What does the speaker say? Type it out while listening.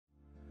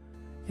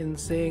In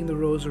saying the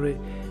Rosary,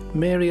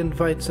 Mary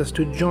invites us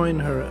to join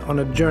her on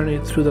a journey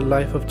through the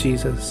life of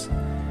Jesus.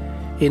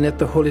 In it,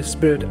 the Holy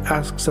Spirit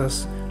asks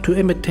us to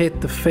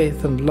imitate the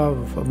faith and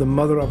love of the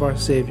Mother of our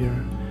Saviour.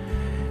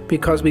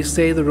 Because we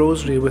say the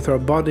Rosary with our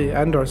body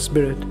and our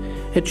spirit,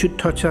 it should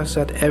touch us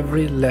at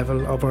every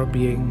level of our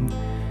being.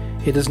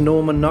 It is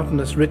no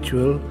monotonous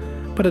ritual,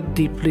 but a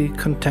deeply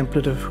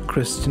contemplative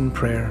Christian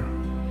prayer.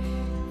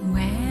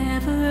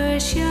 Whoever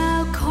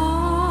shall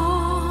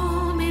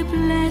call me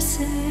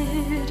blessed,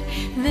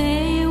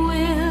 they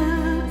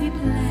will be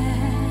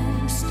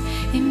blessed.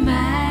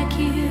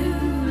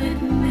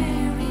 Immaculate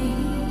Mary,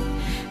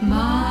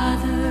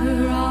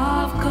 Mother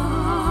of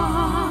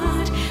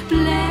God,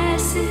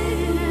 blessed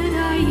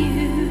are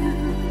you.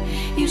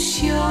 You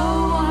show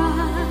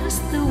us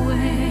the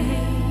way.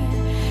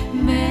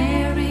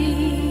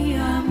 Mary,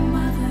 our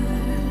Mother,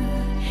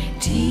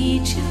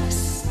 teach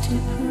us to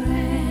pray.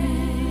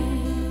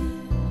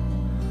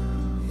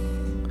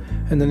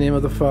 In the name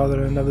of the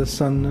Father, and of the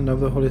Son, and of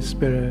the Holy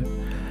Spirit.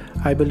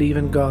 I believe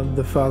in God,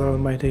 the Father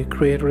Almighty,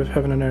 creator of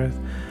heaven and earth,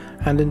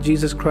 and in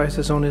Jesus Christ,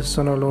 his only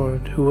Son, our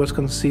Lord, who was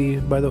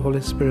conceived by the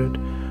Holy Spirit,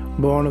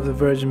 born of the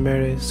Virgin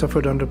Mary,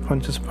 suffered under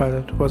Pontius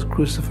Pilate, was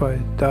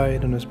crucified,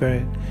 died, and was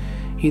buried.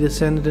 He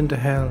descended into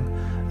hell.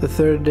 The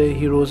third day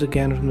he rose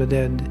again from the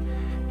dead.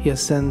 He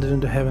ascended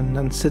into heaven,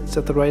 and sits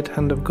at the right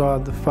hand of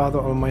God, the Father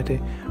Almighty,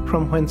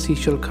 from whence he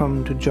shall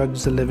come to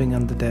judge the living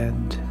and the dead.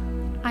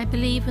 I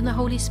believe in the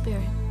Holy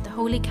Spirit, the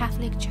Holy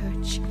Catholic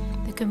Church,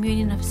 the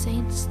communion of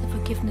saints, the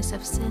forgiveness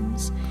of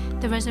sins,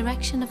 the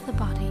resurrection of the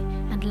body,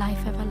 and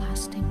life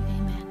everlasting.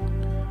 Amen.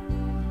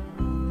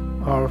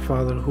 Our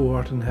Father, who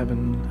art in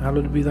heaven,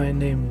 hallowed be thy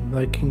name.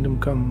 Thy kingdom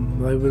come,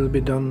 thy will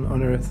be done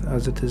on earth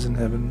as it is in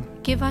heaven.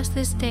 Give us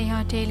this day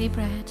our daily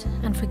bread,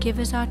 and forgive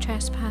us our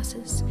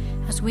trespasses,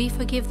 as we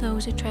forgive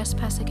those who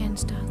trespass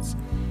against us.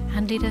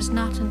 And lead us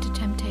not into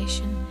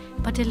temptation,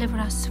 but deliver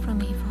us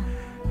from evil.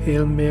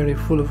 Hail Mary,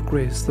 full of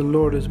grace, the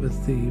Lord is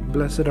with thee.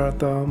 Blessed art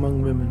thou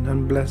among women,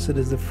 and blessed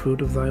is the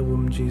fruit of thy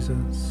womb,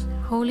 Jesus.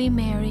 Holy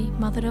Mary,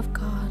 Mother of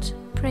God,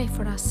 pray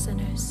for us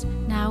sinners,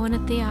 now and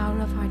at the hour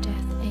of our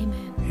death.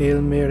 Amen.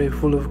 Hail Mary,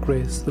 full of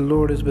grace, the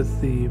Lord is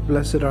with thee.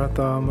 Blessed art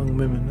thou among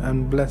women,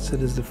 and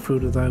blessed is the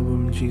fruit of thy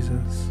womb,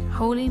 Jesus.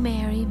 Holy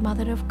Mary,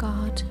 Mother of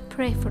God,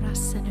 pray for us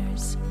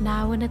sinners,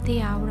 now and at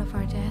the hour of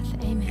our death.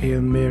 Amen.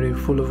 Hail Mary,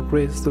 full of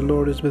grace, the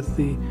Lord is with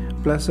thee.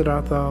 Blessed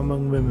art thou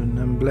among women,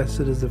 and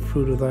blessed is the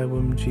fruit of thy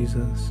womb,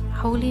 Jesus.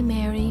 Holy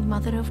Mary,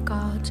 Mother of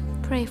God,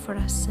 pray for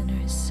us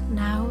sinners,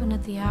 now and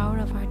at the hour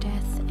of our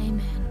death.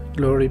 Amen.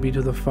 Glory be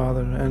to the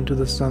Father, and to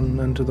the Son,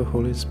 and to the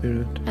Holy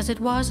Spirit. As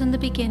it was in the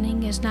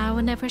beginning, is now,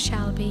 and ever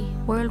shall be,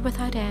 world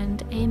without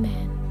end.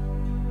 Amen.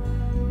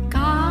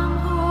 Come,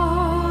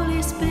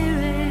 Holy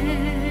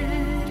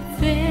Spirit,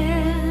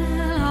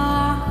 fill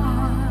our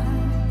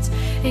hearts,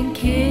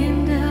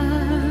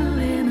 enkindle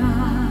in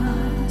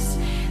us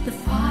the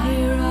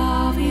fire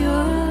of your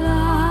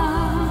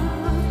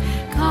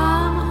love.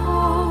 Come,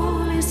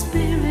 Holy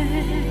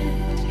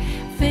Spirit,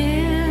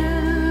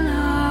 fill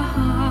our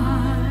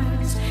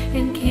hearts,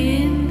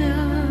 enkindle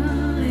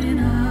in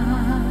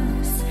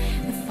us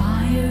the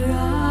fire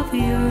of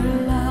your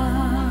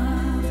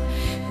love.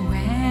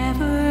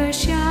 Whoever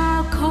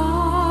shall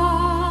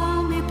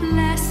call me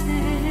blessed,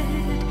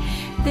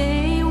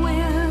 they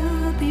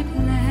will be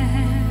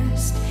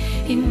blessed.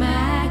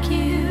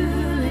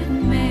 Immaculate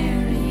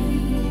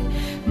Mary,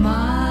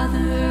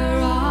 Mother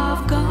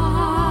of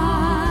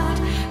God,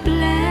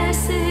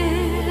 blessed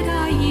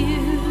are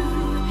you.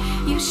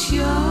 You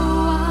show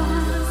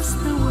us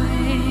the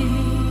way.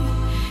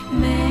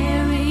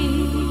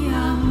 Mary,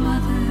 our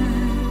Mother,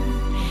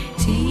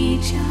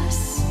 teach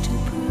us to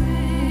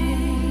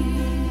pray.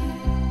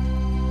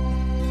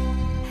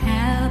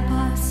 Help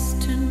us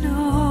to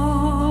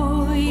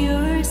know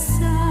your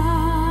Son,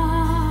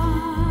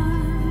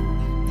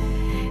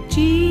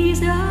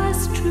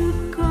 Jesus, true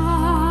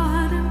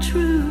God and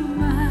true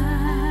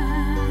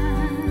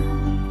man.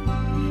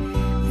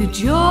 The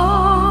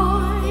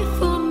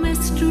joyful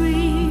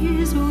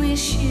mysteries we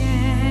share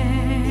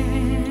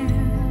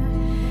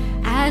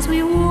as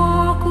we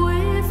walk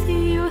with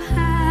you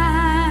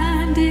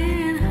hand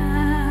in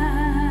hand.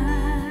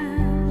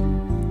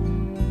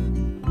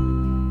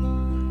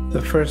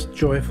 The first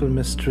joyful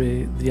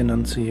mystery, the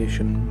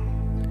Annunciation.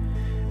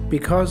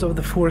 Because of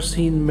the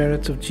foreseen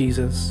merits of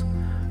Jesus,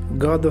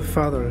 God the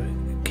Father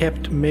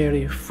kept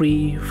Mary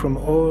free from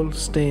all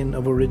stain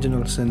of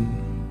original sin.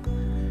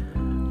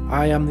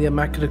 I am the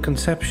Immaculate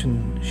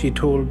Conception, she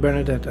told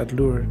Bernadette at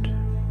Lourdes.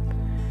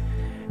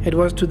 It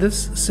was to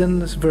this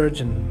sinless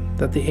Virgin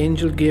that the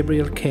angel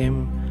Gabriel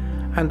came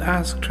and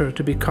asked her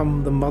to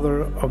become the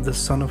mother of the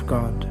Son of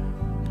God.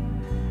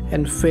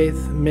 In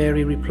faith,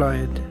 Mary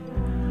replied,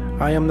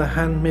 I am the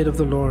handmaid of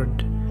the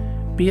Lord.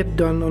 Be it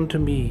done unto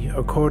me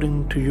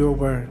according to your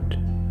word.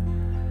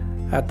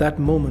 At that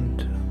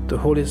moment, the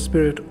Holy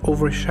Spirit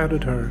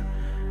overshadowed her,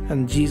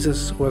 and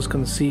Jesus was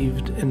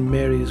conceived in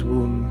Mary's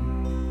womb.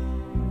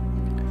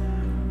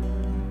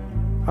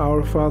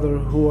 Our Father,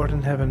 who art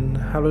in heaven,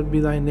 hallowed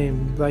be thy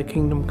name. Thy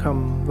kingdom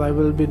come, thy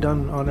will be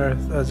done on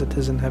earth as it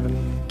is in heaven.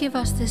 Give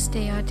us this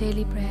day our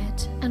daily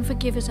bread, and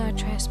forgive us our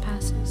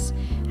trespasses,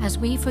 as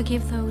we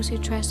forgive those who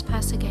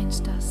trespass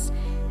against us.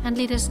 And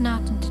lead us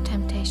not into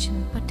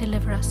temptation, but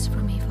deliver us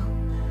from evil.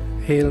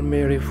 Hail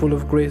Mary, full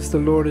of grace, the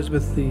Lord is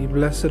with thee.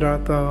 Blessed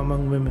art thou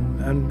among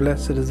women, and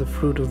blessed is the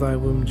fruit of thy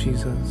womb,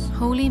 Jesus.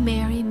 Holy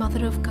Mary,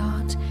 Mother of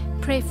God,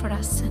 pray for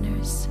us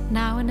sinners,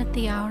 now and at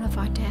the hour of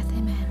our death.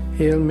 Amen.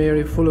 Hail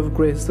Mary, full of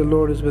grace, the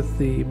Lord is with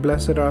thee.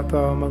 Blessed art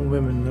thou among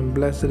women, and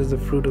blessed is the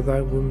fruit of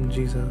thy womb,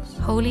 Jesus.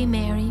 Holy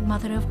Mary,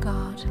 Mother of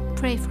God,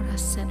 pray for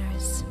us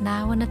sinners,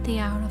 now and at the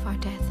hour of our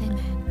death.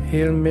 Amen.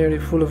 Hail Mary,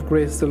 full of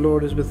grace, the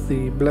Lord is with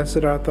thee.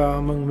 Blessed art thou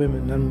among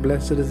women, and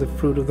blessed is the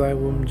fruit of thy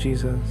womb,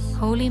 Jesus.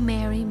 Holy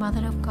Mary,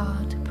 Mother of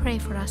God, pray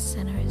for us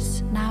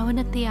sinners, now and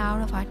at the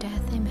hour of our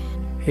death.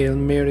 Amen. Hail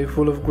Mary,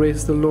 full of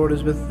grace, the Lord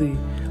is with thee.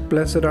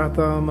 Blessed art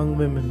thou among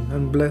women,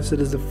 and blessed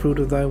is the fruit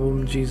of thy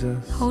womb,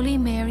 Jesus. Holy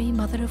Mary,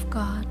 Mother of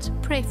God,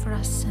 pray for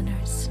us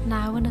sinners,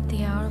 now and at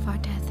the hour of our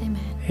death. Amen.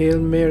 Hail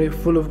Mary,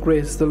 full of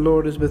grace, the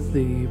Lord is with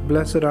thee.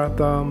 Blessed art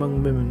thou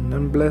among women,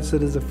 and blessed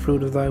is the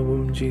fruit of thy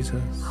womb,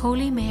 Jesus.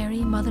 Holy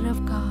Mary, Mother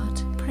of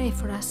God, pray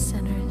for us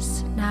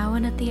sinners, now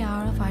and at the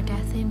hour of our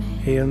death. Amen.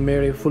 Hail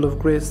Mary, full of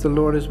grace, the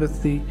Lord is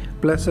with thee.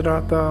 Blessed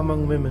art thou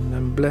among women,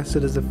 and blessed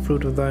is the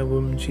fruit of thy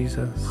womb,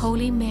 Jesus.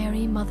 Holy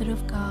Mary, Mother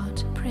of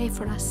God, pray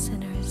for us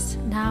sinners,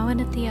 now and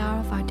at the hour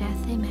of our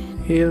death. Amen.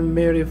 Hail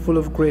Mary, full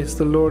of grace,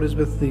 the Lord is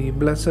with thee.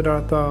 Blessed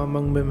art thou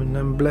among women,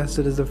 and blessed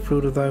is the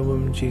fruit of thy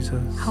womb,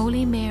 Jesus.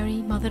 Holy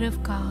Mary, Mother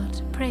of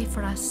God, pray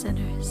for us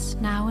sinners,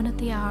 now and at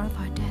the hour of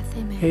our death.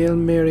 Amen. Hail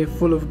Mary,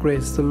 full of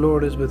grace, the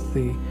Lord is with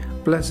thee.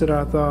 Blessed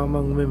art thou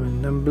among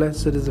women, and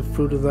blessed is the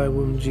fruit of thy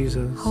womb,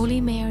 Jesus.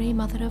 Holy Mary,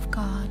 Mother of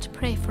God,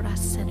 pray for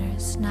us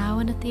sinners, now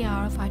and at the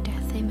hour of our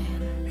death.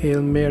 Amen.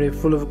 Hail Mary,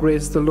 full of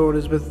grace, the Lord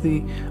is with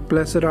thee.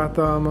 Blessed art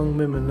thou among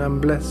women, and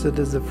blessed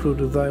is the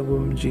fruit of thy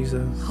womb,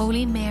 Jesus.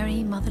 Holy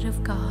Mary, Mother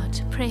of God,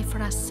 pray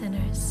for us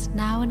sinners,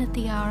 now and at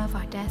the hour of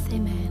our death.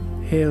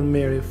 Amen. Hail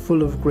Mary,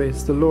 full of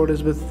grace, the Lord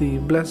is with thee.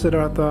 Blessed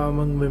art thou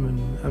among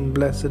women, and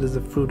blessed is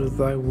the fruit of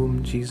thy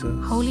womb,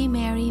 Jesus. Holy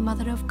Mary,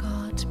 Mother of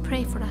God,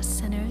 pray for us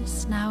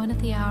sinners, now and at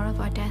the hour of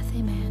our death.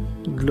 Amen.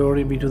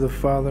 Glory be to the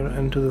Father,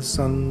 and to the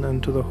Son,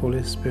 and to the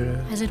Holy Spirit.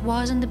 As it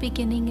was in the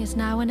beginning, is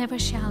now, and ever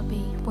shall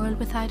be, world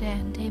without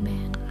end.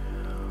 Amen.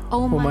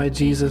 O my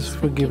Jesus,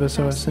 forgive us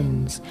our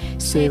sins,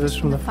 save us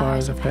from the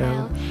fires of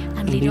hell,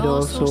 and lead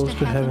all souls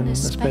to heaven,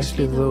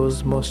 especially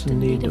those most in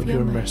need of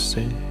your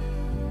mercy.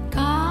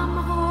 Come,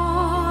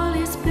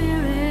 Holy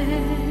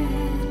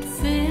Spirit,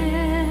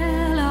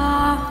 fill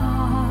our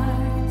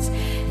hearts,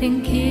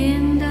 and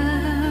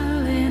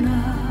kindle in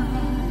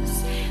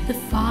us the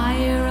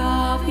fire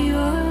of your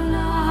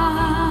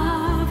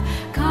love.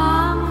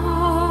 Come,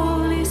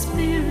 Holy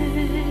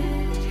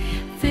Spirit,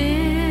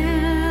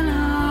 fill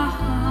our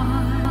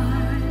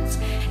hearts,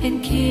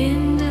 and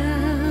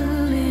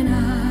kindle in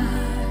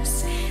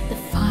us the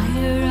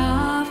fire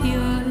of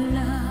your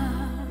love.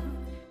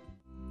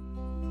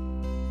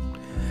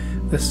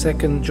 The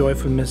second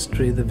joyful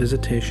mystery, the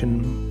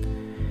Visitation.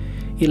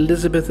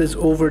 Elizabeth is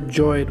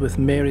overjoyed with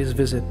Mary's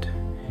visit.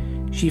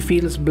 She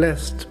feels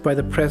blessed by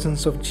the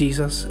presence of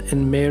Jesus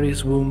in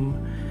Mary's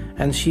womb,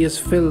 and she is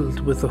filled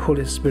with the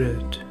Holy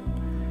Spirit.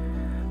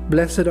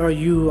 Blessed are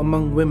you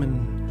among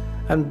women,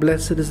 and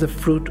blessed is the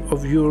fruit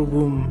of your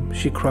womb,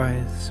 she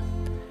cries.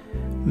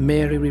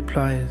 Mary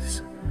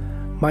replies,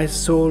 My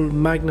soul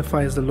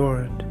magnifies the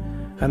Lord,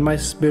 and my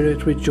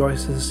spirit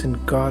rejoices in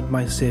God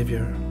my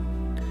Saviour.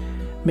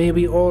 May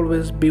we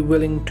always be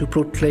willing to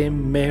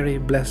proclaim Mary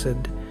blessed,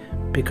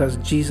 because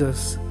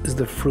Jesus is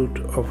the fruit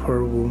of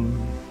her womb.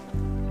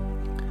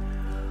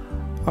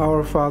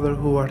 Our Father,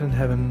 who art in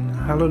heaven,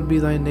 hallowed be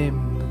thy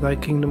name. Thy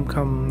kingdom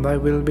come, thy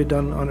will be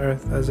done on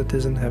earth as it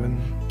is in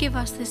heaven. Give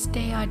us this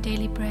day our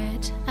daily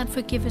bread, and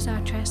forgive us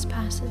our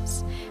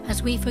trespasses,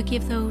 as we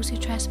forgive those who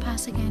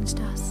trespass against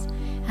us.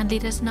 And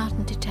lead us not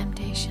into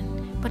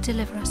temptation, but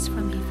deliver us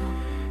from evil.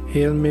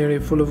 Hail Mary,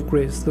 full of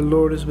grace, the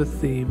Lord is with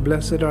thee.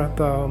 Blessed art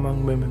thou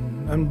among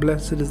women, and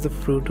blessed is the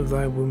fruit of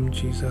thy womb,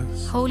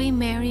 Jesus. Holy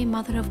Mary,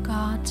 Mother of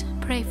God,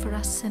 pray for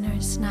us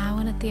sinners, now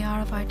and at the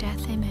hour of our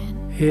death.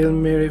 Amen. Hail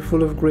Mary,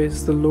 full of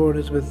grace, the Lord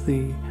is with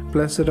thee.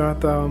 Blessed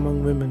art thou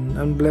among women,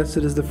 and blessed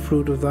is the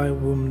fruit of thy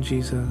womb,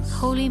 Jesus.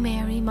 Holy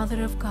Mary,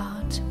 Mother of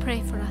God,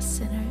 pray for us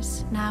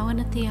sinners, now and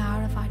at the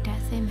hour of our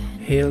death. Amen.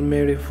 Hail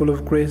Mary, full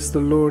of grace, the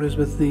Lord is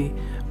with thee.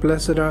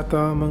 Blessed art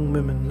thou among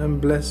women, and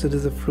blessed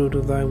is the fruit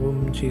of thy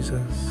womb,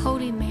 Jesus.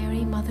 Holy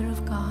Mary, Mother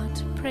of God,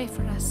 pray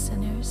for us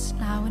sinners,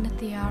 now and at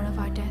the hour of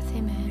our death.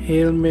 Amen.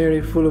 Hail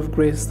Mary, full of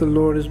grace, the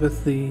Lord is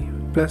with thee.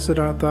 Blessed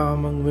art thou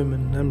among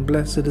women, and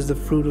blessed is the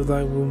fruit of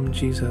thy womb,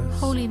 Jesus.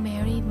 Holy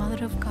Mary,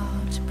 Mother of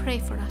God, pray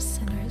for us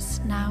sinners,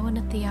 now and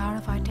at the hour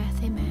of our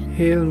death. Amen.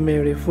 Hail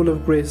Mary, full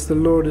of grace, the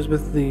Lord is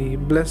with thee.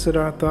 Blessed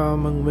art thou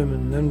among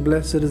women, and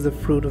blessed is the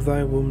fruit of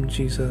thy womb,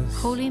 Jesus.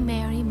 Holy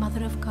Mary,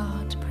 Mother of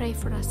God, pray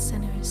for us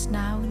sinners,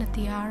 now and at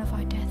the hour of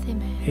our death.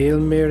 Amen. Hail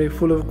Mary,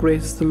 full of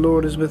grace, the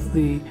Lord is with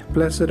thee.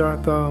 Blessed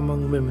art thou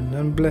among women,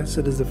 and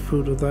blessed is the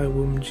fruit of thy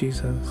womb,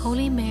 Jesus.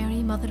 Holy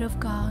Mary, Mother of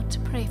God,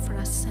 pray for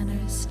us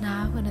sinners,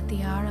 now and at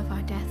the hour of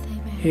our death.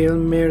 Amen. Hail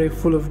Mary,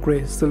 full of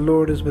grace, the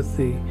Lord is with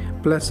thee.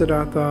 Blessed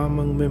art thou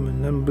among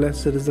women, and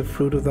blessed is the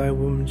fruit of thy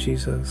womb,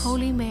 Jesus.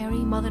 Holy Mary,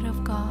 Mother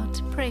of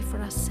God, pray for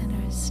us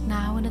sinners,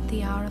 now and at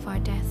the hour of our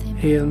death. Amen.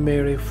 Hail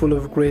Mary, full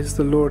of grace,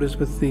 the Lord is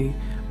with thee.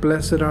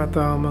 Blessed art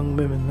thou among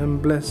women,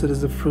 and blessed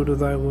is the fruit of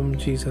thy womb,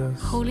 Jesus.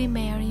 Holy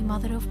Mary,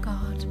 Mother of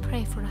God,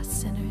 pray for us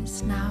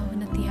sinners, now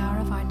and at the hour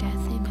of our death.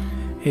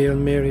 Amen. Hail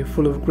Mary,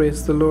 full of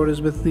grace, the Lord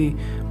is with thee.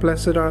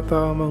 Blessed art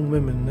thou among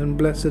women, and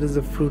blessed is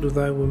the fruit of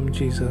thy womb,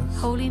 Jesus.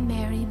 Holy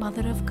Mary,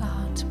 Mother of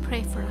God,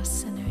 pray for us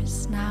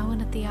sinners, now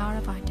and at the hour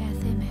of our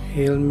death. Amen.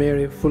 Hail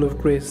Mary, full of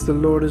grace, the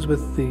Lord is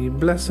with thee.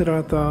 Blessed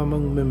art thou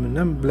among women,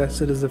 and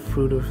blessed is the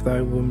fruit of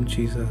thy womb,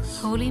 Jesus.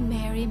 Holy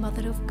Mary,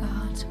 Mother of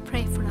God,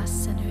 pray for us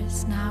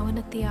sinners, now and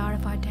at the hour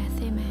of our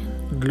death.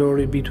 Amen.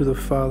 Glory be to the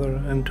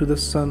Father, and to the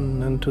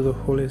Son, and to the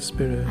Holy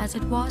Spirit. As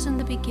it was in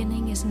the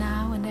beginning, is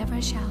now, and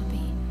ever shall be,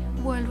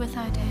 world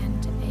without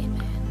end.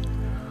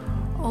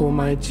 Amen. O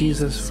my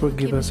Jesus,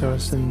 forgive us our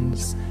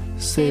sins,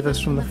 save us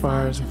from the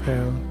fires of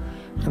hell,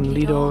 and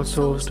lead all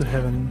souls to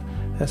heaven,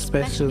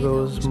 especially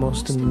those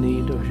most in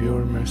need of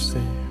your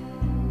mercy.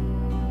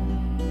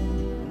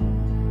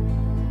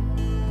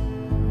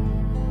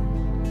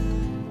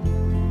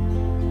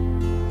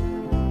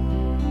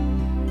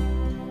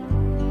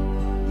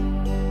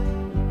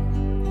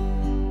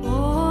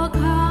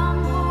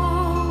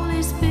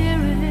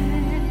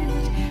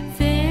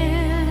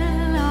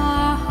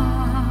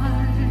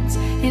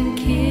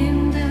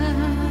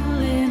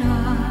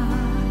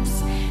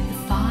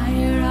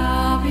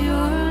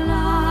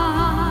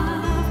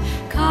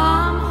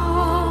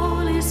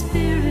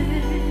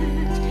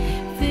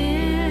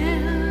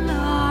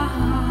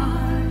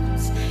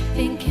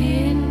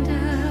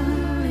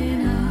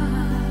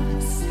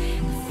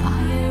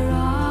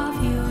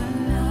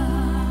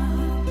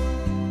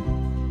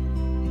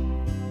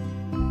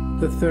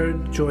 The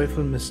third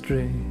joyful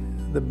mystery,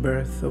 the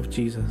birth of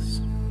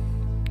Jesus.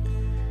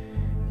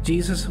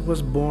 Jesus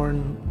was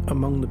born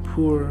among the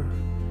poor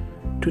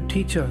to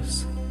teach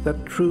us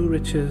that true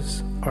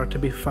riches are to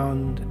be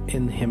found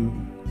in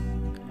Him.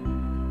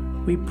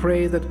 We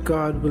pray that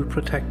God will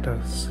protect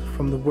us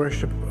from the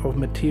worship of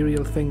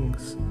material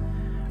things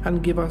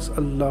and give us a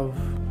love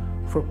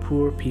for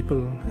poor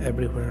people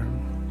everywhere.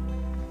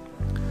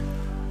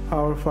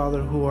 Our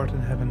Father who art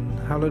in heaven,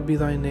 hallowed be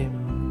thy name.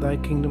 Thy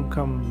kingdom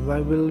come,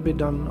 thy will be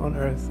done on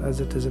earth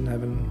as it is in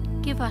heaven.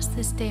 Give us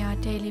this day our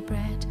daily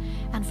bread,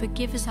 and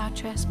forgive us our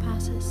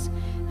trespasses,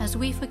 as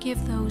we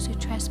forgive those who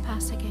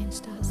trespass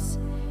against us.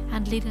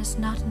 And lead us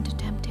not into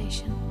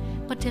temptation,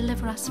 but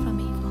deliver us from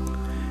evil.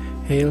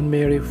 Hail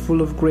Mary,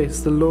 full of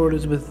grace, the Lord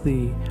is with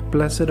thee.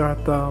 Blessed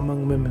art thou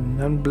among women,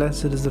 and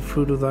blessed is the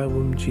fruit of thy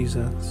womb,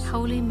 Jesus.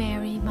 Holy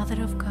Mary,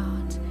 Mother of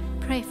God,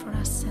 pray for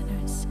us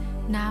sinners,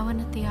 now and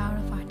at the hour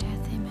of our death.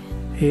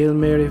 Hail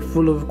Mary,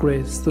 full of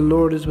grace, the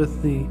Lord is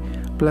with thee.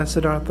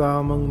 Blessed art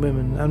thou among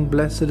women, and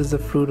blessed is the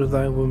fruit of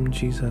thy womb,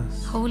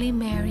 Jesus. Holy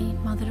Mary,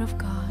 Mother of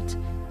God,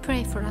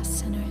 pray for us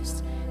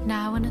sinners,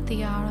 now and at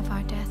the hour of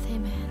our death.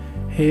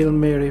 Amen. Hail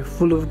Mary,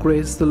 full of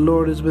grace, the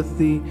Lord is with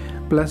thee.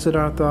 Blessed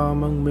art thou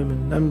among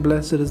women, and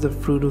blessed is the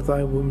fruit of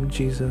thy womb,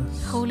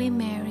 Jesus. Holy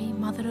Mary,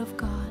 Mother of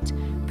God,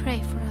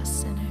 pray for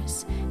us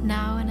sinners,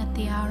 now and at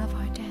the hour of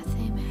our death.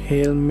 Amen.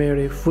 Hail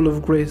Mary, full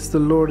of grace, the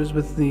Lord is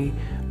with thee.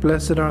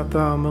 Blessed art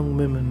thou among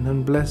women,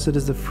 and blessed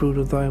is the fruit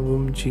of thy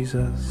womb,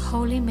 Jesus.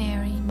 Holy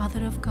Mary,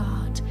 Mother of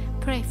God,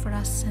 pray for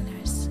us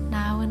sinners,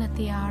 now and at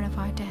the hour of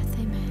our death.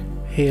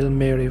 Amen. Hail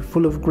Mary,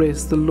 full of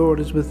grace, the Lord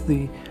is with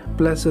thee.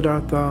 Blessed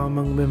art thou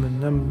among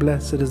women, and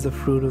blessed is the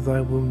fruit of thy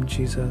womb,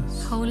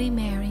 Jesus. Holy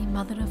Mary,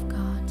 Mother of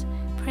God,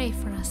 pray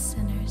for us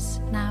sinners,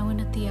 now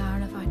and at the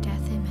hour of our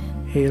death.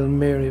 Amen. Hail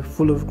Mary,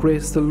 full of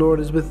grace, the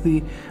Lord is with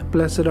thee.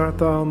 Blessed art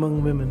thou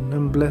among women,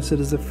 and blessed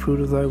is the fruit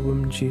of thy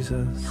womb,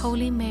 Jesus.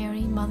 Holy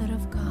Mary, Mother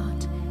of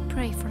God,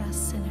 pray for us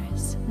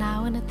sinners,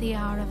 now and at the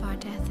hour of our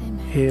death. Amen.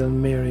 Hail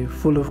Mary,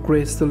 full of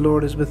grace, the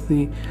Lord is with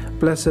thee.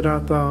 Blessed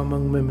art thou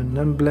among women,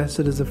 and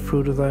blessed is the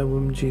fruit of thy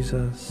womb,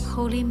 Jesus.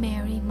 Holy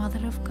Mary,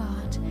 Mother of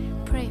God,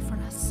 pray for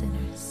us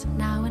sinners,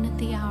 now and at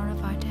the hour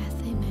of our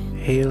death. Amen.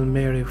 Hail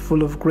Mary,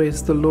 full of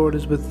grace, the Lord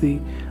is with thee.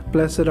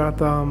 Blessed art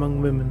thou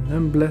among women,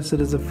 and blessed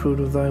is the fruit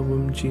of thy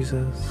womb,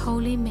 Jesus.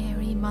 Holy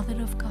Mary,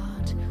 Mother of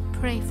God,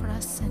 pray for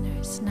us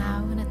sinners,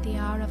 now and at the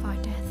hour of our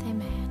death.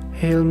 Amen.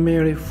 Hail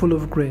Mary, full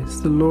of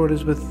grace, the Lord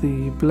is with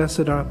thee.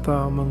 Blessed art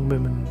thou among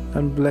women,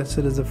 and blessed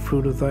is the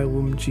fruit of thy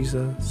womb,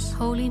 Jesus.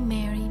 Holy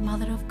Mary,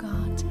 Mother of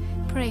God,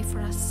 pray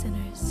for us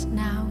sinners,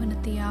 now and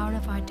at the hour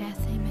of our death.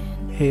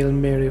 Amen. Hail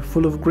Mary,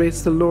 full of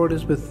grace, the Lord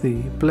is with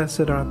thee.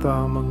 Blessed art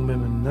thou among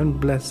women, and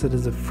blessed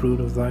is the fruit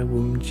of thy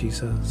womb,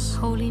 Jesus.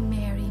 Holy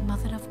Mary,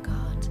 Mother of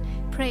God,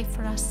 pray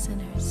for us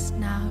sinners,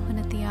 now and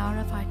at the hour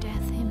of our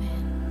death.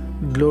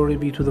 Amen. Glory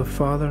be to the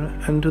Father,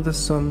 and to the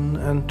Son,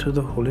 and to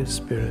the Holy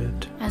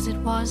Spirit. As it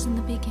was in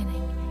the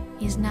beginning,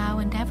 is now,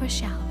 and ever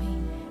shall be,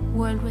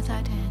 world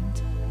without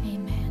end.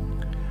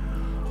 Amen.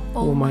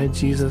 O my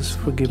Jesus,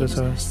 forgive us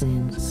our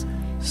sins,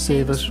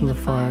 save us from the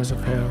fires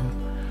of hell,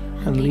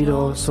 and lead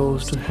all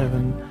souls to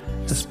heaven,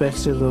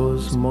 especially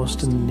those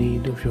most in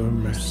need of your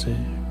mercy.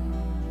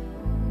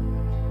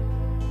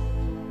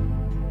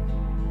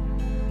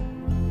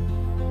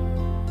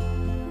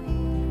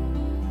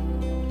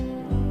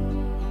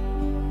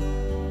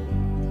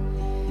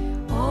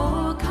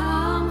 Oh,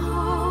 come,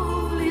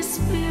 Holy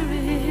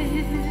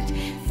Spirit,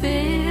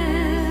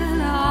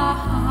 fill our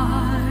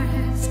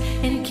hearts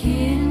and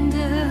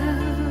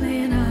kindle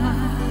in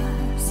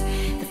us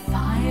the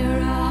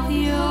fire of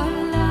your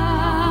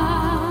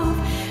love.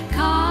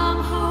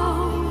 Come,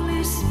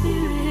 Holy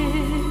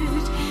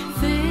Spirit,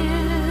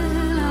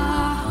 fill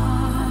our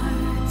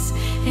hearts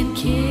and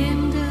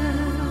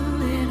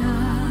kindle in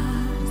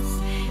us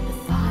the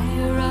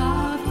fire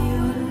of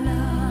your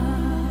love.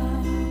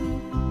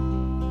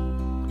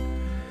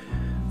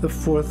 The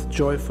fourth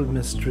joyful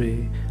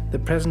mystery, the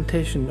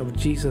presentation of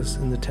Jesus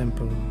in the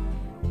temple.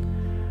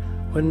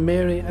 When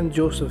Mary and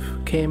Joseph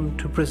came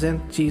to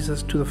present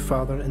Jesus to the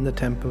Father in the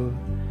temple,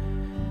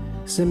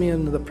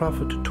 Simeon the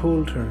prophet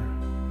told her,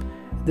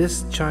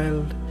 "This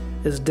child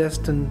is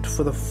destined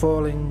for the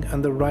falling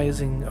and the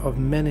rising of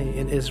many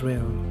in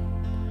Israel."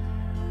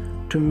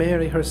 To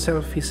Mary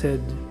herself he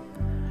said,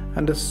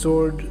 "And a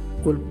sword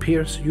will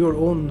pierce your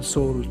own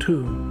soul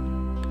too."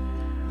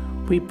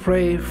 We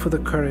pray for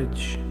the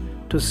courage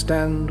to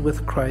stand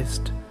with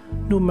Christ,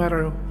 no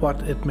matter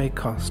what it may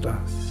cost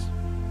us.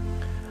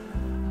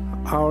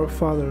 Our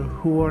Father,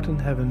 who art in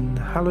heaven,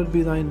 hallowed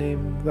be thy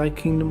name. Thy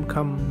kingdom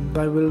come,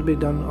 thy will be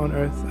done on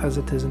earth as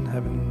it is in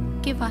heaven.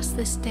 Give us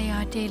this day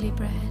our daily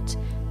bread,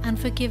 and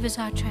forgive us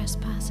our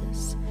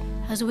trespasses,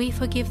 as we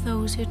forgive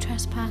those who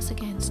trespass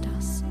against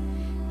us.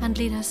 And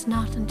lead us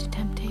not into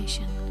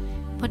temptation,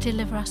 but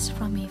deliver us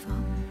from evil.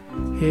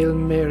 Hail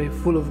Mary,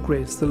 full of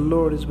grace, the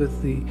Lord is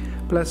with thee.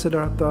 Blessed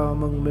art thou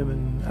among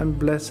women, and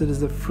blessed is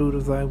the fruit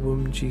of thy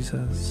womb,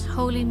 Jesus.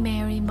 Holy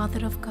Mary,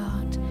 Mother of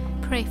God,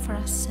 pray for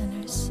us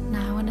sinners,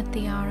 now and at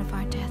the hour of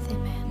our death.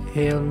 Amen.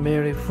 Hail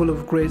Mary, full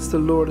of grace, the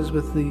Lord is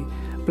with thee.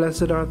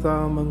 Blessed art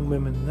thou among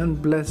women,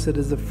 and blessed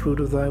is the fruit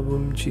of thy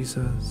womb,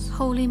 Jesus.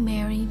 Holy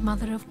Mary,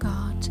 Mother of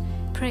God,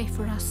 pray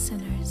for us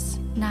sinners,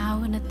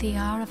 now and at the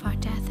hour of our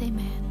death.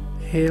 Amen.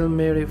 Hail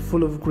Mary,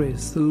 full of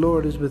grace, the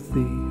Lord is with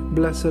thee.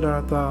 Blessed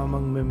art thou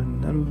among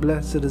women, and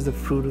blessed is the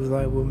fruit of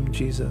thy womb,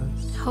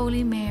 Jesus.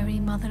 Holy Mary,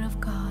 Mother of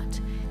God,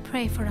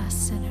 pray for us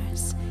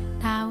sinners,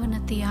 now and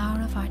at the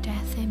hour of our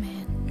death.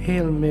 Amen.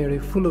 Hail Mary,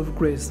 full of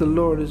grace, the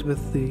Lord is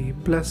with thee.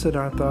 Blessed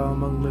art thou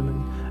among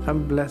women,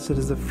 and blessed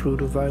is the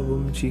fruit of thy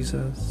womb,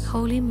 Jesus.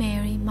 Holy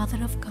Mary,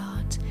 Mother of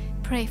God,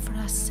 pray for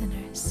us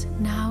sinners,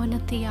 now and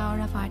at the hour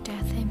of our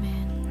death.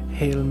 Amen.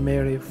 Hail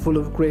Mary, full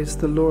of grace,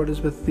 the Lord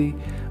is with thee.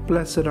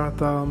 Blessed art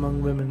thou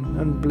among women,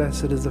 and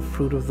blessed is the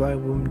fruit of thy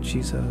womb,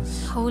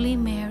 Jesus. Holy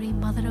Mary,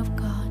 Mother of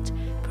God,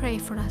 pray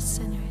for us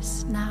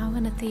sinners, now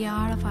and at the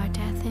hour of our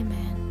death.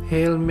 Amen.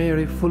 Hail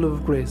Mary, full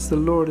of grace, the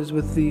Lord is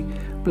with thee.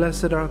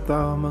 Blessed art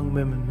thou among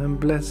women, and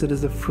blessed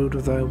is the fruit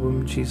of thy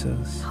womb,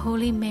 Jesus.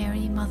 Holy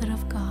Mary, Mother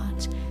of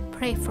God,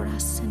 pray for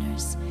us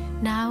sinners,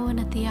 now and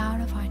at the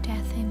hour of our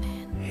death.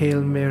 Amen.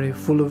 Hail Mary,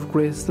 full of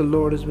grace, the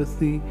Lord is with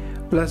thee.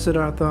 Blessed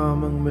art thou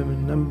among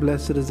women, and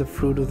blessed is the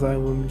fruit of thy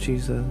womb,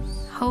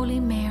 Jesus. Holy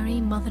Mary,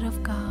 Mother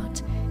of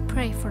God,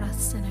 pray for us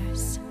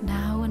sinners,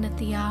 now and at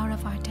the hour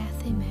of our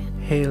death. Amen.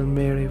 Hail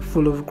Mary,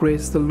 full of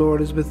grace, the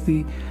Lord is with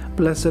thee.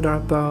 Blessed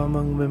art thou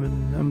among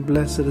women, and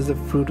blessed is the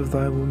fruit of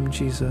thy womb,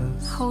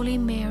 Jesus. Holy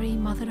Mary,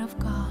 Mother of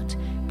God,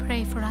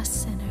 pray for us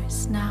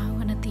sinners, now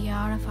and at the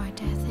hour of our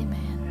death.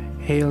 Amen.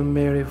 Hail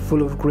Mary,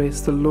 full of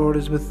grace, the Lord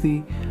is with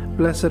thee.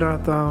 Blessed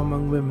art thou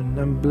among women,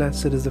 and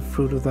blessed is the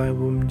fruit of thy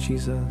womb,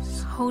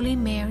 Jesus. Holy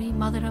Mary,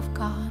 Mother of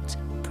God,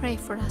 pray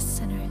for us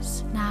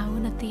sinners, now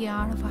and at the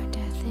hour of our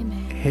death.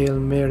 Amen. Hail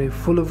Mary,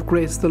 full of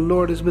grace, the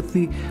Lord is with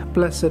thee.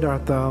 Blessed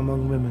art thou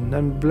among women,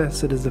 and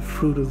blessed is the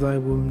fruit of thy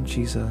womb,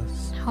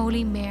 Jesus.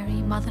 Holy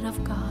Mary, Mother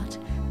of God,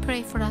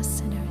 pray for us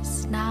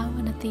sinners, now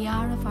and at the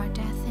hour of our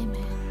death.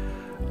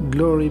 Amen.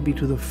 Glory be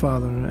to the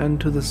Father, and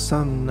to the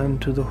Son,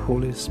 and to the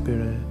Holy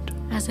Spirit.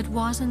 As it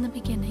was in the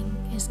beginning,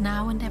 is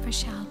now, and ever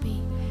shall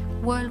be,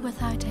 world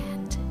without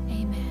end.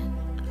 Amen.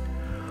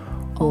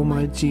 O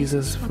my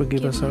Jesus,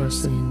 forgive us our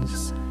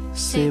sins,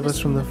 save us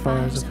from the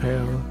fires of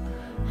hell,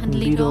 and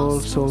lead all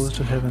souls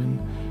to heaven,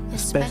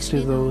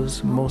 especially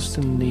those most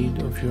in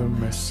need of your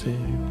mercy.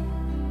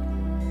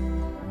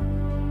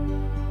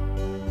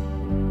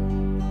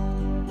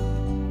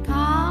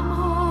 Come,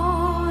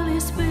 Holy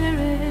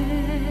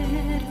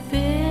Spirit,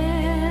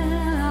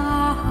 fill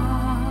our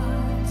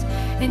hearts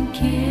and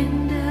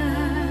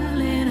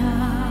kindle in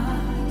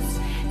us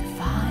the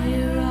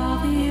fire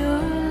of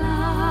your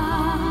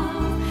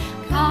love.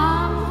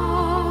 Come,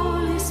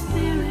 Holy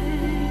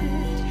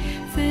Spirit,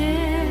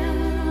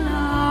 fill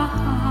our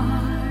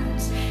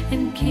hearts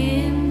and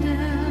kindle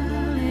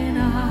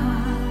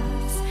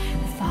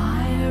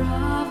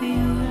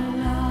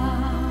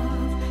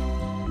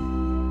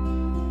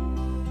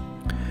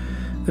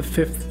The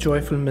fifth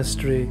joyful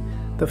mystery,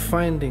 the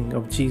finding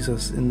of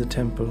Jesus in the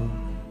temple.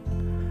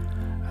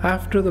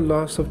 After the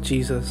loss of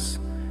Jesus,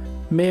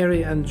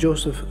 Mary and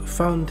Joseph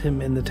found him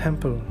in the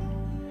temple.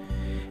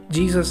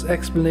 Jesus'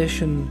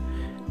 explanation,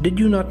 "Did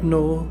you not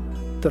know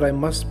that I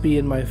must be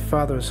in my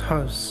Father's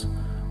house?"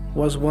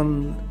 was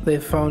one they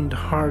found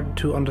hard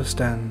to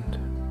understand.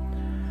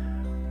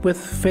 With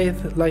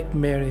faith like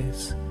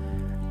Mary's,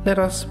 let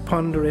us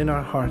ponder in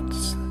our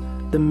hearts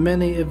the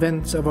many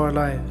events of our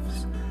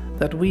lives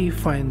that we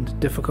find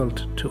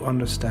difficult to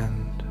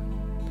understand.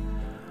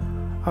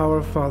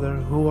 Our Father,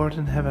 who art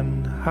in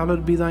heaven,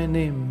 hallowed be thy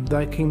name.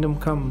 Thy kingdom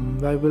come,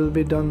 thy will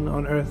be done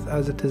on earth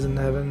as it is in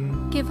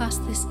heaven. Give us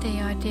this day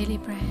our daily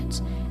bread,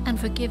 and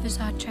forgive us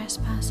our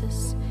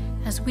trespasses,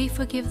 as we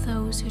forgive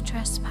those who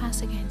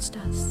trespass against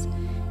us.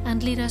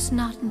 And lead us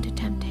not into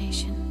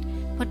temptation,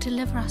 but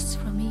deliver us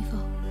from evil.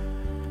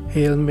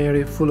 Hail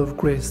Mary, full of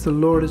grace, the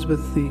Lord is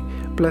with thee.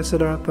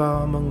 Blessed art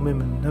thou among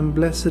women, and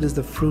blessed is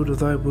the fruit of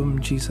thy womb,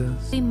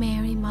 Jesus. Holy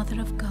Mary,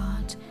 Mother of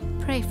God,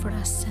 pray for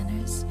us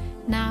sinners,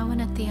 now and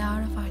at the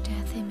hour of our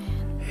death.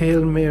 Amen.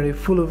 Hail Mary,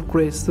 full of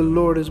grace, the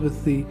Lord is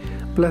with thee.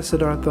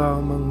 Blessed art thou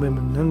among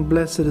women, and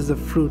blessed is the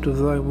fruit of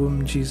thy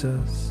womb,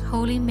 Jesus.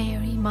 Holy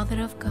Mary,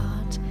 Mother of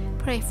God,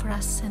 pray for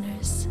us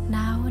sinners,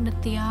 now and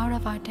at the hour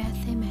of our death.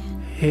 Amen.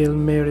 Hail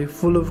Mary,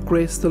 full of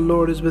grace, the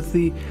Lord is with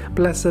thee.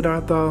 Blessed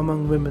art thou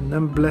among women,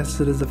 and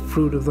blessed is the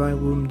fruit of thy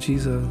womb,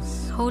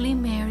 Jesus. Holy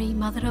Mary,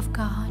 Mother of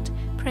God,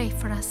 pray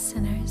for us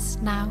sinners,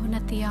 now and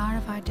at the hour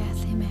of our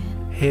death. Amen.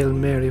 Hail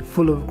Mary,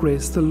 full of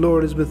grace, the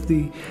Lord is with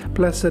thee.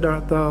 Blessed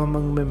art thou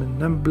among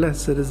women, and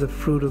blessed is the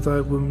fruit of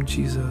thy womb,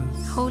 Jesus.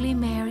 Holy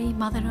Mary,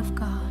 Mother of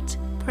God,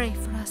 pray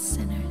for us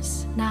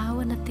sinners, now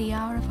and at the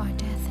hour of our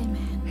death.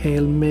 Amen.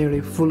 Hail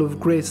Mary, full of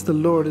grace, the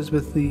Lord is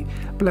with thee.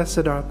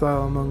 Blessed art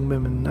thou among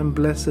women, and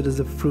blessed is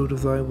the fruit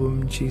of thy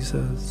womb,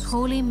 Jesus.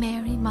 Holy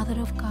Mary, Mother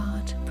of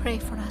God, pray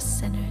for us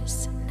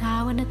sinners,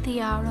 now and at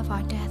the hour of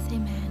our death.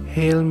 Amen.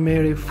 Hail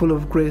Mary, full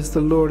of grace,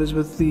 the Lord is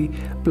with thee.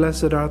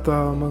 Blessed art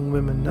thou among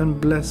women, and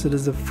blessed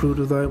is the fruit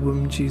of thy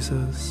womb,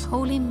 Jesus.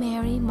 Holy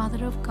Mary,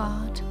 Mother of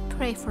God,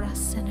 pray for us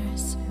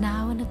sinners,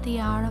 now and at the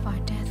hour of our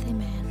death.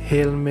 Amen.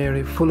 Hail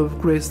Mary, full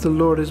of grace, the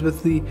Lord is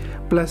with thee.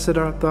 Blessed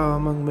art thou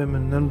among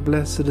women, and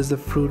blessed is the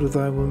fruit of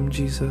thy womb,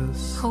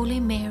 Jesus. Holy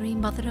Mary,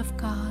 Mother of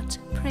God,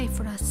 pray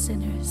for us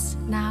sinners,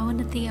 now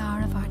and at the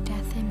hour of our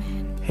death.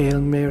 Amen.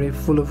 Hail Mary,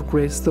 full of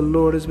grace, the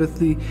Lord is with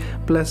thee.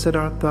 Blessed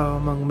art thou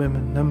among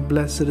women, and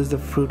blessed is the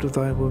fruit of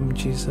thy womb,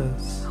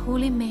 Jesus.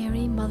 Holy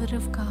Mary, Mother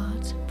of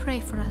God, pray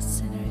for us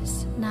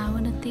sinners, now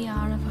and at the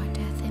hour of our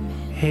death.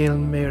 Amen. Hail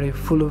Mary,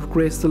 full of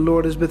grace, the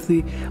Lord is with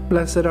thee.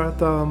 Blessed art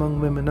thou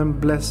among women,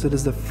 and blessed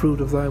is the fruit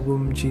of thy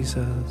womb,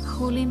 Jesus.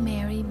 Holy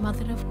Mary,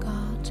 Mother of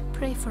God,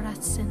 pray for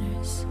us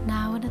sinners,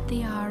 now and at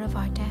the hour of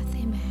our death.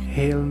 Amen.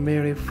 Hail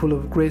Mary, full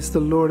of grace, the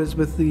Lord is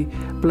with thee.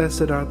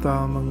 Blessed art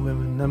thou among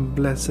women, and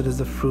blessed is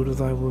the fruit of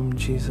thy womb,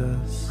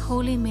 Jesus.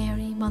 Holy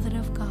Mary, Mother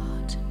of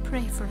God,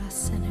 pray for us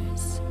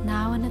sinners,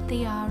 now and at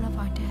the hour of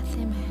our death.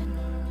 Amen.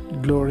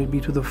 Glory be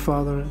to the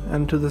Father,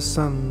 and to the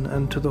Son,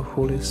 and to the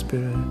Holy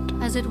Spirit.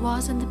 As it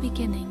was in the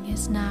beginning,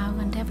 is now,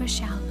 and ever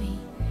shall be,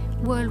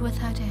 world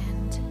without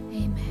end.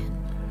 Amen.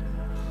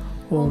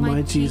 O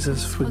my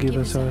Jesus, forgive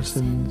us our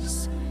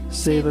sins,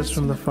 save us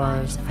from the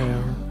fires of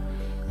hell,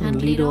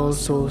 and lead all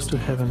souls to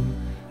heaven,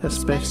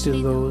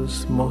 especially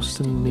those most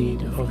in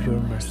need of your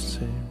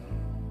mercy.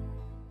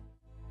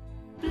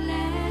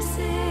 Blessed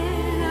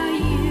are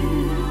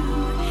you,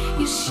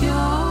 you show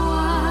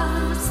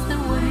us the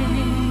way.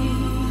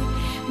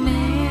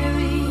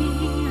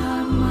 Mary,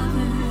 our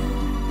mother,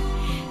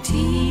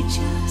 teach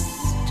us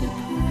to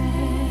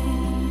pray.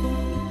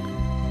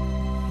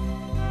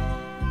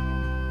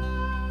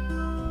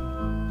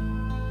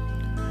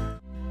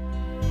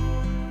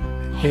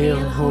 Hail,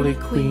 Holy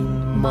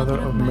Queen, Mother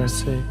of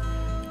Mercy.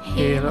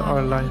 Hail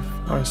our life,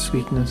 our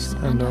sweetness,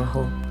 and our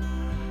hope.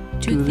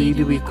 To thee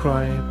do we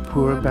cry,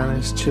 poor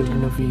banished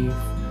children of Eve.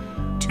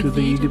 To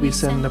thee do we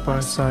send up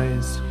our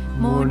sighs,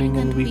 mourning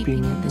and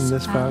weeping in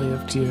this valley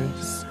of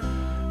tears.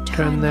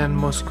 Turn then,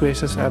 most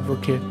gracious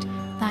Advocate,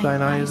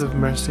 thine eyes of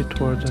mercy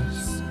toward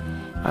us,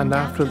 and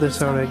after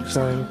this our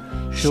exile,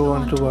 show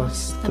unto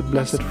us the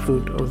blessed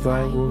fruit of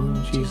thy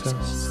womb,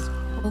 Jesus.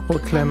 O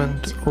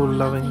clement, O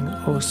loving,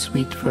 O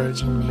sweet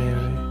Virgin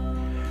Mary,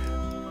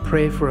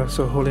 pray for us,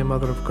 O Holy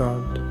Mother of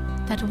God,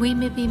 that we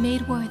may be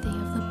made worthy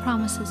of the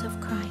promises of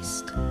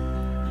Christ.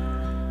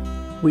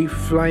 We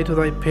fly to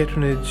thy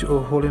patronage, O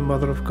Holy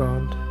Mother of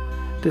God.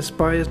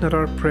 Despise not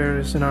our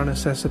prayers and our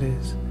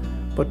necessities,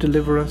 but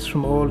deliver us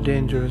from all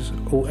dangers,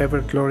 O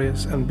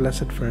ever-glorious and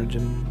blessed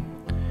Virgin.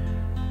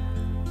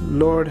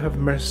 Lord, have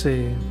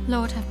mercy.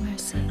 Lord, have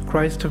mercy.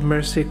 Christ, have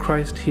mercy.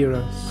 Christ, hear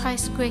us.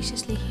 Christ,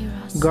 graciously hear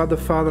us. God, the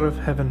Father of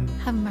heaven,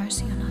 have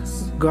mercy on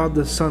us. God,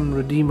 the Son,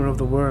 Redeemer of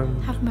the world,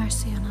 have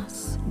mercy on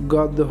us.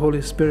 God, the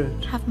Holy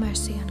Spirit, have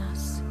mercy on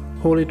us.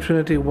 Holy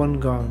Trinity, one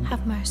God,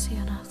 have mercy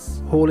on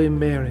us. Holy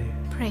Mary,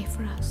 pray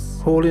for us.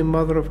 Holy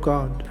Mother of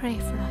God, pray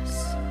for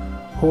us.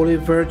 Holy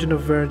Virgin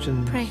of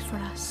Virgins, pray for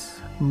us.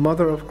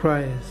 Mother of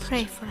Christ,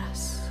 pray for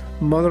us.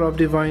 Mother of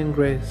divine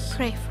grace,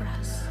 pray for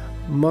us.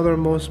 Mother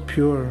most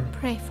pure,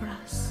 Pray for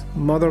us.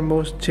 Mother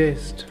most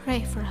chaste,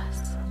 Pray for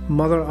us.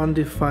 Mother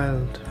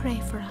undefiled, Pray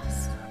for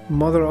us.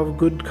 Mother of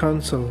good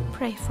counsel,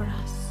 Pray for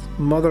us.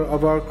 Mother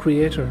of our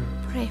Creator,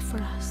 Pray for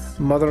us.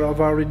 Mother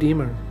of our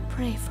Redeemer,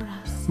 Pray for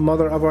us.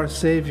 Mother of our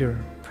Savior,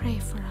 Pray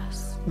for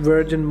us.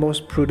 Virgin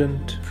most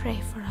prudent, Pray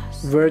for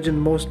us. Virgin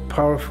most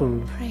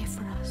powerful, Pray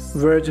for us.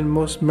 Virgin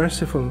most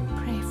merciful,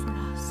 Pray for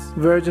us.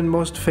 Virgin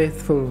most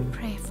faithful,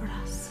 Pray for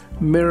us.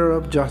 Mirror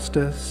of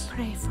justice,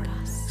 Pray for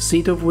us.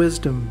 Seat of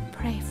wisdom,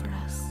 Pray for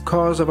us.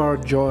 Cause of our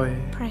joy,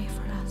 Pray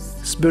for us.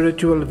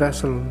 Spiritual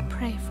vessel,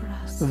 Pray for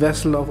us.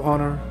 Vessel of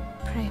honor,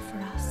 Pray for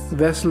us.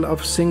 Vessel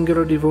of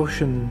singular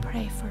devotion,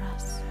 Pray for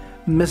us.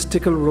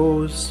 Mystical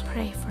rose,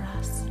 Pray for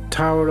us.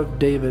 Tower of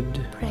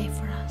David, Pray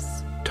for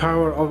us.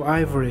 Tower of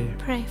ivory,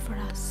 Pray for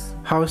us.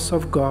 House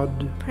of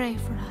God, Pray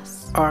for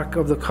us. Ark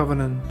of the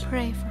Covenant,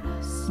 Pray for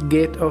us.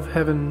 Gate of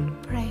Heaven,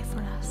 Pray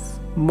for us.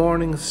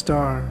 Morning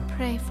Star,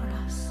 Pray for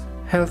us.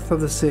 Health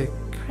of the sick,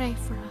 Pray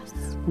for us.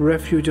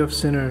 Refuge of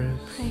sinners,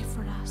 Pray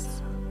for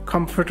us.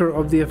 Comforter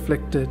of the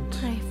afflicted,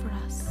 Pray for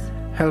us.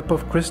 Help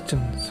of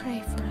Christians,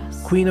 Pray for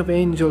us. Queen of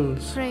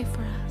angels, Pray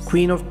for us.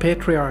 Queen of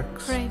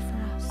patriarchs, Pray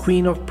for us.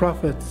 Queen of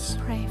prophets,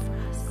 Pray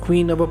for us.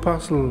 Queen of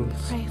apostles,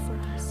 Pray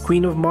for us.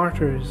 Queen of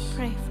martyrs,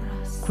 Pray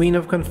for us. Queen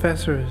of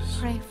confessors,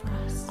 Pray for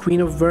us.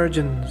 Queen of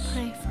virgins,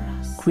 Pray for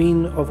us.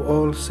 Queen of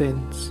all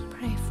saints,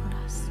 Pray for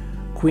us.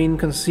 Queen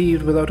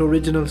conceived without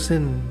original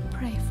sin,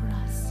 Pray for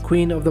us.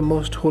 Queen of the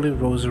most holy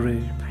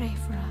Rosary, Pray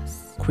for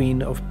us.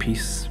 Queen of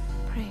peace.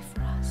 Pray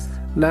for us.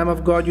 Lamb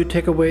of God, you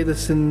take away the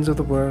sins of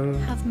the world.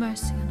 Have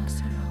mercy on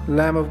us, O Lord.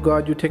 Lamb of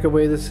God, you take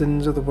away the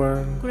sins of the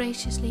world.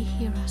 Graciously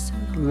hear us,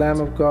 O Lord. Lamb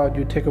of God,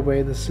 you take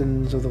away the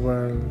sins of the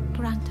world.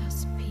 Grant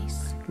us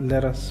peace.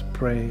 Let us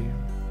pray.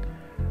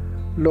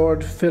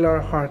 Lord, fill our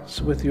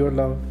hearts with your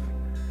love,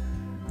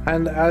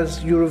 and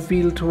as you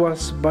revealed to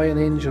us by an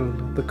angel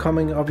the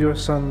coming of your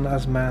Son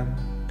as man,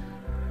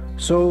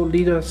 so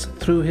lead us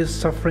through his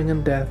suffering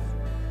and death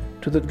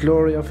to the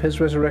glory of his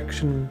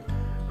resurrection,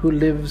 who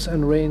lives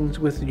and reigns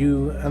with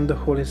you and the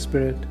Holy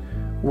Spirit,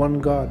 one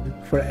God,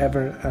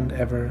 forever and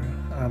ever.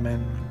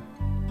 Amen.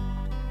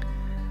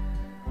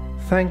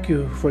 Thank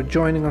you for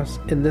joining us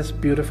in this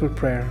beautiful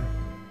prayer.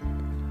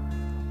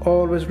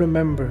 Always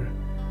remember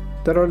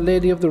that Our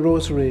Lady of the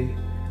Rosary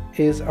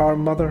is our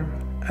mother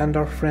and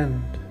our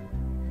friend.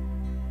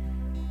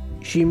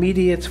 She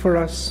mediates for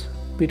us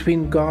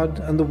between God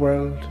and the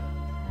world,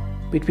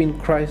 between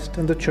Christ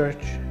and the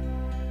Church,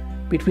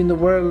 between the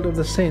world of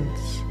the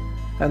saints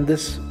and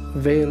this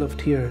vale of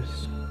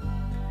tears.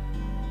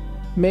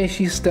 May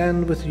she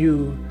stand with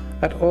you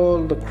at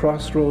all the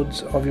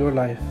crossroads of your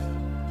life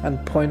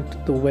and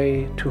point the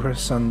way to her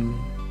Son.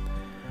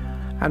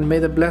 And may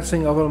the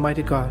blessing of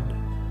Almighty God,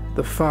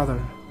 the Father,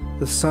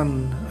 the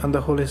Son, and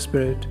the Holy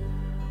Spirit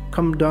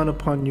come down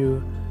upon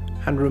you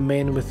and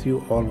remain with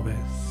you always.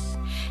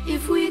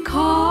 If we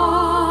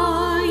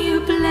call you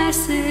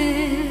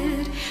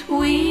blessed,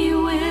 we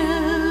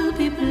will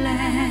be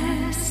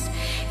blessed.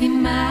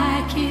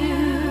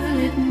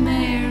 Immaculate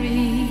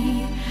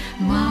Mary,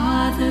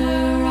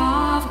 Mother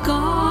of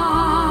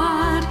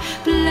God,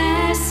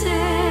 blessed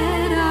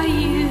are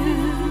you.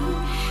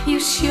 You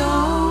show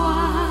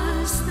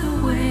us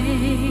the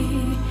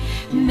way.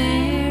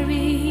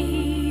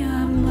 Mary,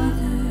 our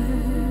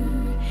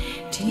Mother,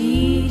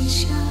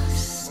 teach us.